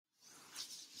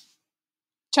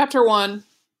Chapter 1.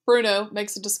 Bruno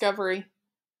makes a discovery.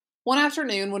 One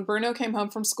afternoon, when Bruno came home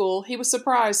from school, he was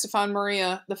surprised to find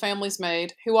Maria, the family's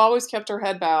maid, who always kept her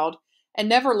head bowed and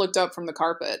never looked up from the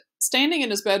carpet, standing in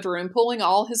his bedroom, pulling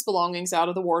all his belongings out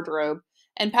of the wardrobe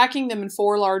and packing them in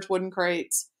 4 large wooden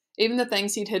crates, even the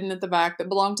things he'd hidden at the back that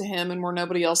belonged to him and were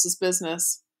nobody else's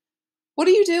business. "What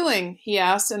are you doing?" he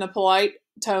asked in a polite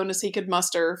tone as he could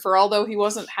muster, for although he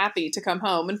wasn't happy to come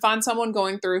home and find someone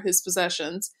going through his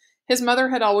possessions, his mother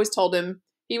had always told him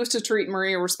he was to treat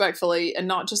Maria respectfully and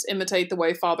not just imitate the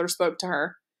way father spoke to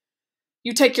her.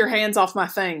 "You take your hands off my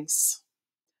things."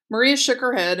 Maria shook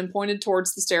her head and pointed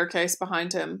towards the staircase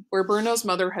behind him, where Bruno's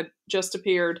mother had just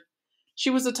appeared. She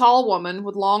was a tall woman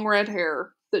with long red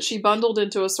hair that she bundled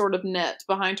into a sort of net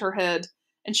behind her head,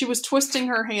 and she was twisting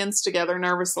her hands together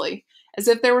nervously, as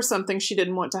if there was something she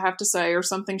didn't want to have to say or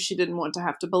something she didn't want to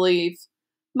have to believe.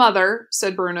 "Mother,"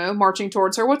 said Bruno, marching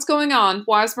towards her, "what's going on?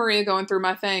 Why is Maria going through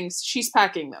my things?" "She's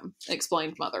packing them,"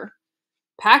 explained Mother.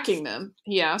 "Packing them?"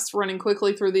 he asked, running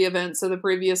quickly through the events of the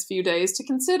previous few days to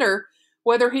consider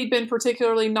whether he'd been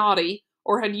particularly naughty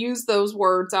or had used those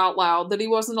words out loud that he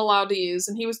wasn't allowed to use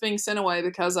and he was being sent away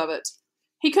because of it.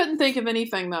 He couldn't think of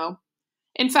anything, though.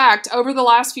 In fact, over the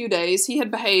last few days, he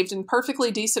had behaved in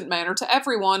perfectly decent manner to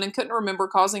everyone and couldn't remember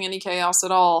causing any chaos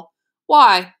at all.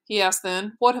 "Why?" he asked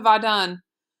then. "What have I done?"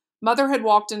 Mother had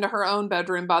walked into her own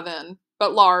bedroom by then,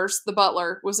 but Lars, the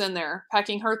butler, was in there,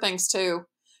 packing her things too.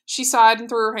 She sighed and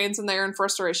threw her hands in the air in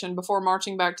frustration before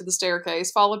marching back to the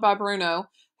staircase, followed by Bruno,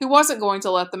 who wasn't going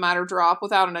to let the matter drop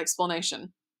without an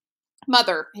explanation.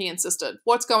 "Mother," he insisted,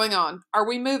 "what's going on? Are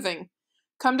we moving?"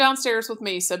 "Come downstairs with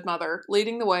me," said Mother,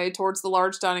 leading the way towards the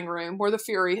large dining room where the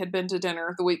Fury had been to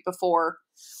dinner the week before.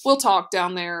 "We'll talk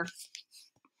down there."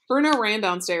 Bruno ran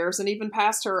downstairs and even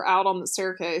passed her out on the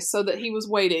staircase so that he was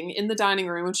waiting in the dining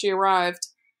room when she arrived.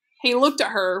 He looked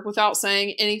at her without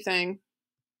saying anything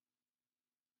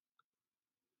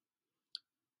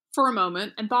for a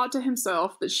moment and thought to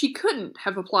himself that she couldn't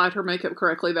have applied her makeup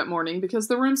correctly that morning because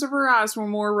the rims of her eyes were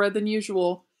more red than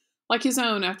usual, like his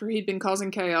own after he'd been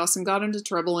causing chaos and got into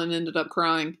trouble and ended up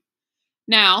crying.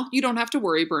 "Now, you don't have to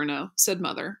worry, Bruno," said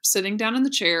Mother, sitting down in the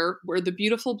chair where the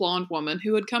beautiful blonde woman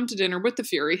who had come to dinner with the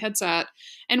Fury had sat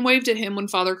and waved at him when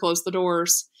Father closed the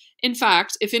doors. "In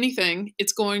fact, if anything,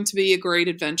 it's going to be a great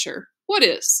adventure." "What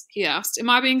is?" he asked. "Am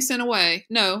I being sent away?"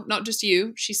 "No, not just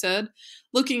you," she said,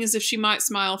 looking as if she might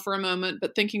smile for a moment,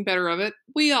 but thinking better of it.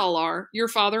 "We all are. Your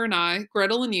father and I,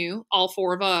 Gretel and you, all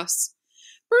 4 of us."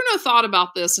 Bruno thought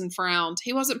about this and frowned.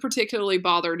 He wasn't particularly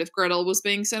bothered if Gretel was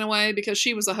being sent away because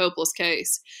she was a hopeless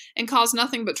case and caused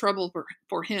nothing but trouble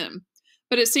for him.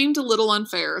 But it seemed a little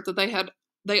unfair that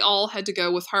they all had to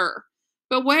go with her.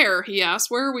 "But where?" he asked.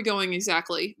 "Where are we going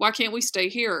exactly? Why can't we stay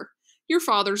here?" "Your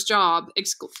father's job,"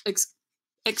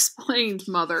 explained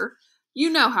Mother. "You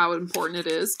know how important it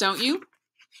is, don't you?"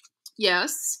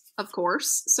 "Yes, of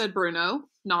course," said Bruno,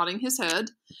 nodding his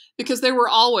head, because there were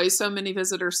always so many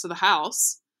visitors to the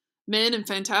house. Men in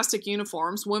fantastic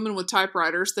uniforms, women with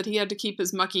typewriters that he had to keep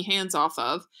his mucky hands off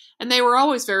of, and they were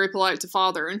always very polite to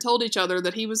Father and told each other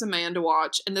that he was a man to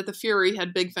watch and that the Fury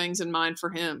had big things in mind for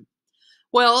him.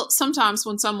 "Well, sometimes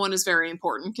when someone is very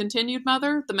important," continued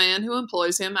Mother, "the man who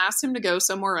employs him asks him to go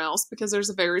somewhere else because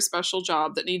there's a very special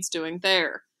job that needs doing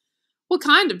there." "What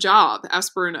kind of job?"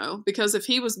 asked Bruno, because if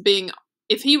he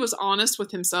was honest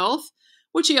with himself,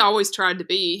 which he always tried to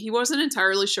be, he wasn't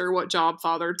entirely sure what job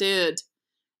Father did.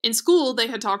 In school, they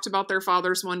had talked about their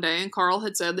fathers one day, and Carl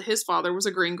had said that his father was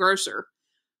a greengrocer,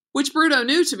 which Bruno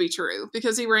knew to be true,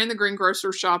 because he ran the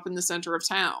greengrocer's shop in the center of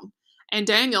town. And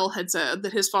Daniel had said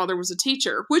that his father was a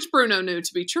teacher, which Bruno knew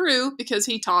to be true, because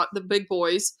he taught the big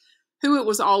boys who it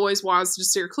was always wise to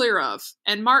steer clear of.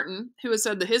 And Martin, who had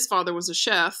said that his father was a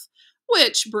chef,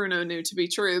 which Bruno knew to be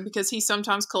true, because he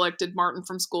sometimes collected Martin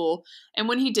from school, and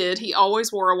when he did, he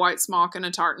always wore a white smock and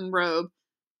a tartan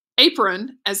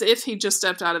apron, as if he'd just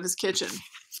stepped out of his kitchen.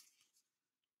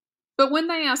 But when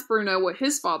they asked Bruno what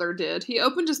his father did, he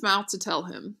opened his mouth to tell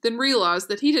him, then realized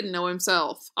that he didn't know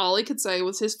himself. All he could say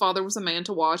was his father was a man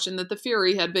to watch and that the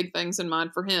Fury had big things in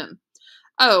mind for him.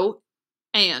 Oh,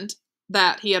 and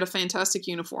that he had a fantastic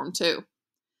uniform, too.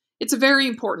 "It's a very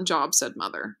important job," said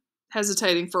Mother,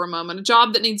 hesitating for a moment. "A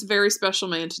job that needs a very special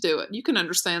man to do it. You can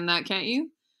understand that, can't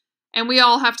you?" "And we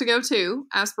all have to go too?"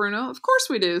 asked Bruno. "Of course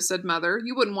we do," said Mother.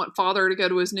 "You wouldn't want Father to go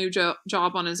to his new job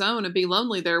on his own and be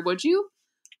lonely there, would you?"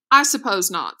 "I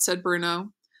suppose not," said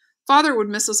Bruno. "Father would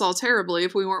miss us all terribly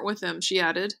if we weren't with him," she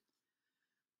added.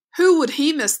 "Who would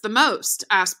he miss the most?"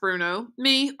 asked Bruno.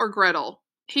 "Me or Gretel?"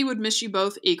 He would miss you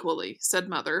both equally, said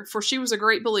Mother, for she was a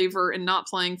great believer in not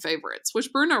playing favorites,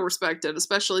 which Bruno respected,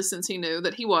 especially since he knew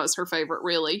that he was her favorite,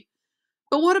 really.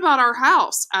 But what about our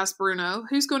house? Asked Bruno.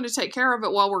 Who's going to take care of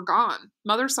it while we're gone?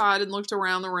 Mother sighed and looked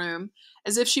around the room,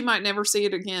 as if she might never see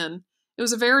it again. It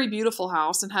was a very beautiful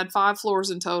house and had 5 floors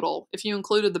in total, if you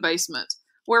included the basement,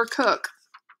 where Cook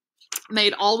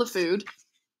made all the food,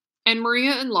 and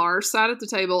Maria and Lars sat at the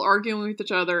table arguing with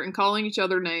each other and calling each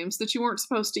other names that you weren't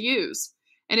supposed to use.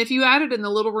 And if you added in the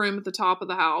little room at the top of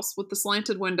the house with the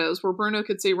slanted windows where Bruno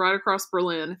could see right across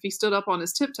Berlin if he stood up on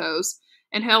his tiptoes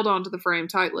and held onto the frame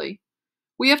tightly.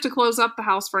 We have to close up the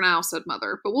house for now, said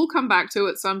Mother, but we'll come back to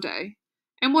it someday.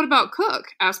 And what about Cook?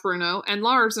 Asked Bruno, and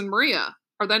Lars and Maria.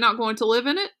 Are they not going to live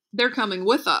in it? They're coming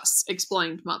with us,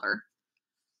 explained Mother.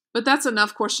 But that's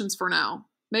enough questions for now.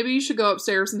 Maybe you should go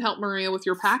upstairs and help Maria with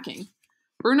your packing.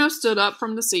 Bruno stood up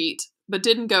from the seat, but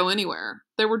didn't go anywhere.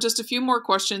 There were just a few more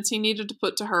questions he needed to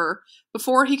put to her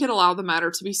before he could allow the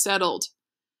matter to be settled.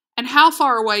 And how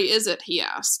far away is it, he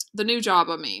asked. The new job,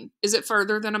 I mean. Is it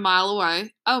further than a mile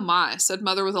away? Oh my, said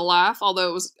Mother with a laugh, although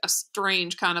it was a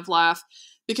strange kind of laugh,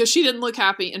 because she didn't look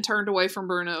happy and turned away from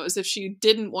Bruno as if she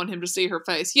didn't want him to see her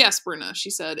face. Yes, Bruno, she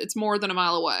said, it's more than a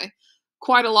mile away.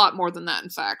 Quite a lot more than that, in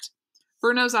fact.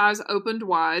 Bruno's eyes opened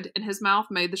wide, and his mouth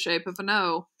made the shape of an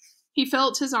O. He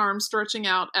felt his arms stretching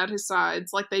out at his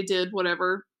sides like they did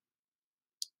whenever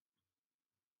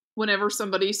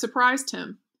somebody surprised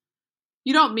him.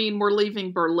 You don't mean we're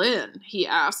leaving Berlin? He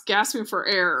asked, gasping for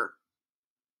air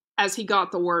as he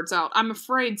got the words out. I'm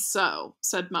afraid so,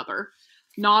 said Mother,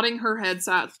 nodding her head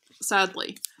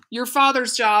sadly. Your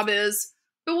father's job is...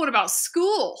 But what about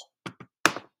school?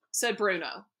 Said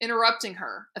Bruno, interrupting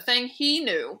her, a thing he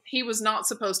knew he was not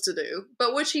supposed to do,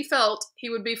 but which he felt he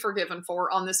would be forgiven for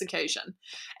on this occasion.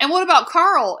 And what about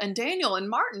Carl and Daniel and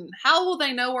Martin? How will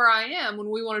they know where I am when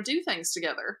we want to do things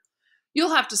together?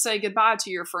 You'll have to say goodbye to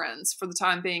your friends for the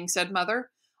time being, said Mother,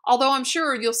 although I'm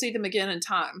sure you'll see them again in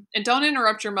time. And don't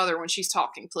interrupt your mother when she's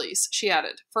talking, please, she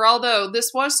added, for although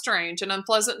this was strange and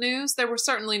unpleasant news, there was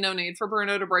certainly no need for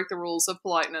Bruno to break the rules of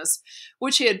politeness,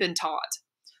 which he had been taught.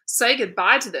 Say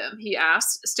goodbye to them, he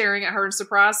asked, staring at her in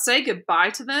surprise. Say goodbye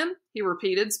to them, he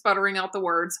repeated, sputtering out the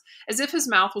words, as if his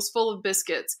mouth was full of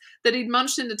biscuits that he'd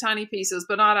munched into tiny pieces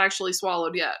but not actually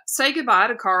swallowed yet. Say goodbye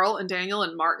to Carl and Daniel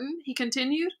and Martin, he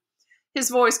continued, his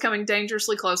voice coming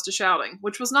dangerously close to shouting,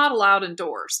 which was not allowed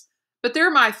indoors. But they're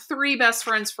my 3 best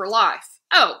friends for life.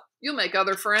 Oh, you'll make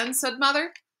other friends, said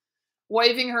Mother,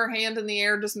 waving her hand in the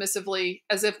air dismissively,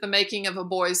 as if the making of a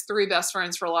boy's 3 best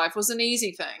friends for life was an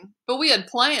easy thing. But we had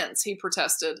plans, he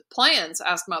protested. Plans?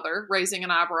 Asked Mother, raising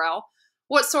an eyebrow.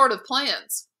 What sort of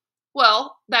plans?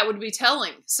 Well, that would be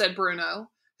telling, said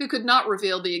Bruno, who could not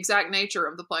reveal the exact nature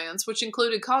of the plans, which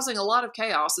included causing a lot of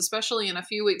chaos, especially in a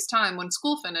few weeks' time when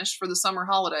school finished for the summer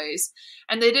holidays,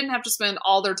 and they didn't have to spend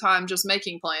all their time just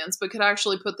making plans, but could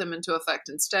actually put them into effect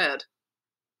instead.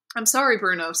 I'm sorry,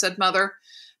 Bruno, said Mother,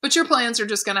 but your plans are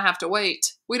just going to have to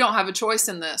wait. We don't have a choice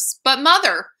in this. But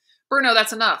Mother! Bruno,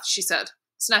 that's enough, she said,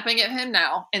 snapping at him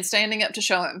now and standing up to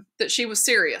show him that she was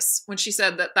serious when she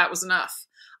said that was enough.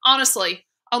 Honestly,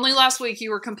 only last week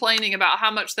you were complaining about how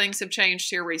much things have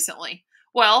changed here recently.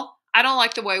 Well, I don't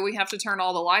like the way we have to turn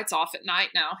all the lights off at night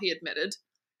now, he admitted.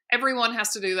 Everyone has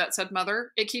to do that, said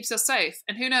Mother. It keeps us safe,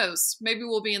 and who knows, maybe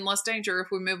we'll be in less danger if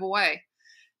we move away.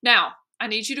 Now, I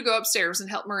need you to go upstairs and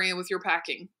help Maria with your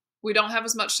packing. We don't have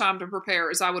as much time to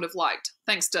prepare as I would have liked,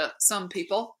 thanks to some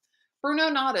people. Bruno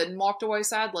nodded and walked away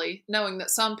sadly, knowing that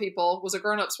some people was a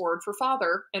grown-up's word for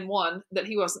father, and one that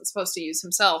he wasn't supposed to use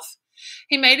himself.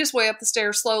 He made his way up the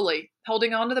stairs slowly,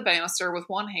 holding onto the banister with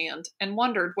one hand, and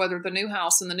wondered whether the new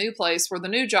house and the new place where the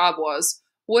new job was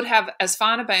would have as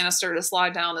fine a banister to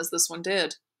slide down as this one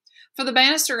did. For the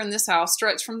banister in this house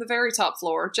stretched from the very top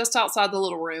floor, just outside the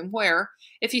little room, where,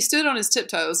 if he stood on his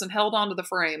tiptoes and held onto the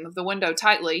frame of the window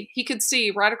tightly, he could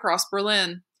see right across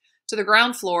Berlin, to the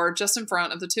ground floor just in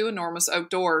front of the 2 enormous oak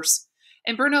doors.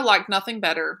 And Bruno liked nothing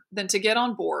better than to get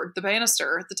on board the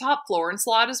banister at the top floor and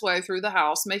slide his way through the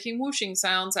house, making whooshing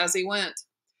sounds as he went.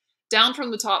 Down from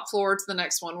the top floor to the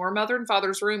next one, where Mother and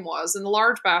Father's room was, and the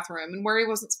large bathroom, and where he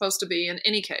wasn't supposed to be in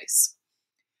any case.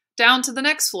 Down to the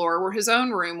next floor, where his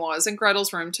own room was, and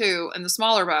Gretel's room too, and the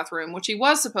smaller bathroom, which he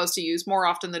was supposed to use more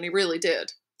often than he really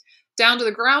did. Down to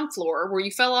the ground floor, where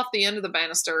you fell off the end of the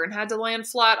banister and had to land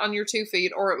flat on your 2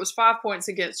 feet, or it was 5 points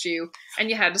against you, and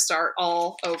you had to start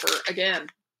all over again.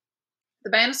 The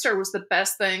banister was the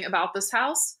best thing about this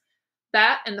house.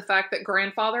 That and the fact that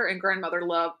grandfather and grandmother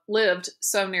lived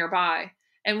so nearby.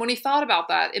 And when he thought about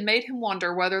that, it made him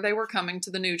wonder whether they were coming to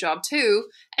the new job too,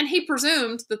 and he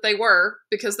presumed that they were,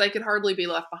 because they could hardly be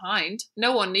left behind.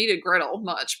 No one needed Gretel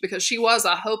much, because she was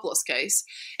a hopeless case.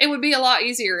 It would be a lot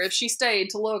easier if she stayed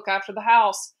to look after the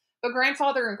house. But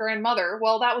grandfather and grandmother,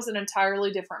 well, that was an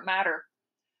entirely different matter.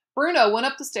 Bruno went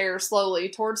up the stairs slowly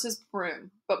towards his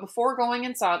room, but before going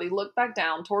inside, he looked back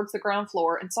down towards the ground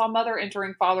floor and saw Mother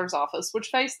entering Father's office, which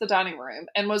faced the dining room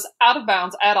and was out of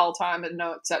bounds at all time and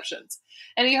no exceptions.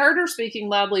 And he heard her speaking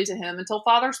loudly to him until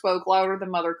Father spoke louder than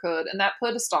Mother could, and that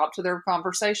put a stop to their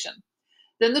conversation.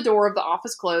 Then the door of the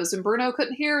office closed, and Bruno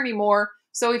couldn't hear any more,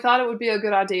 so he thought it would be a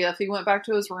good idea if he went back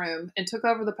to his room and took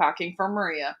over the packing from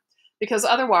Maria, because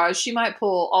otherwise she might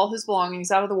pull all his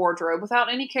belongings out of the wardrobe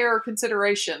without any care or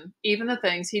consideration, even the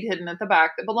things he'd hidden at the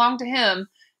back that belonged to him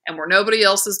and were nobody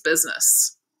else's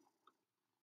business.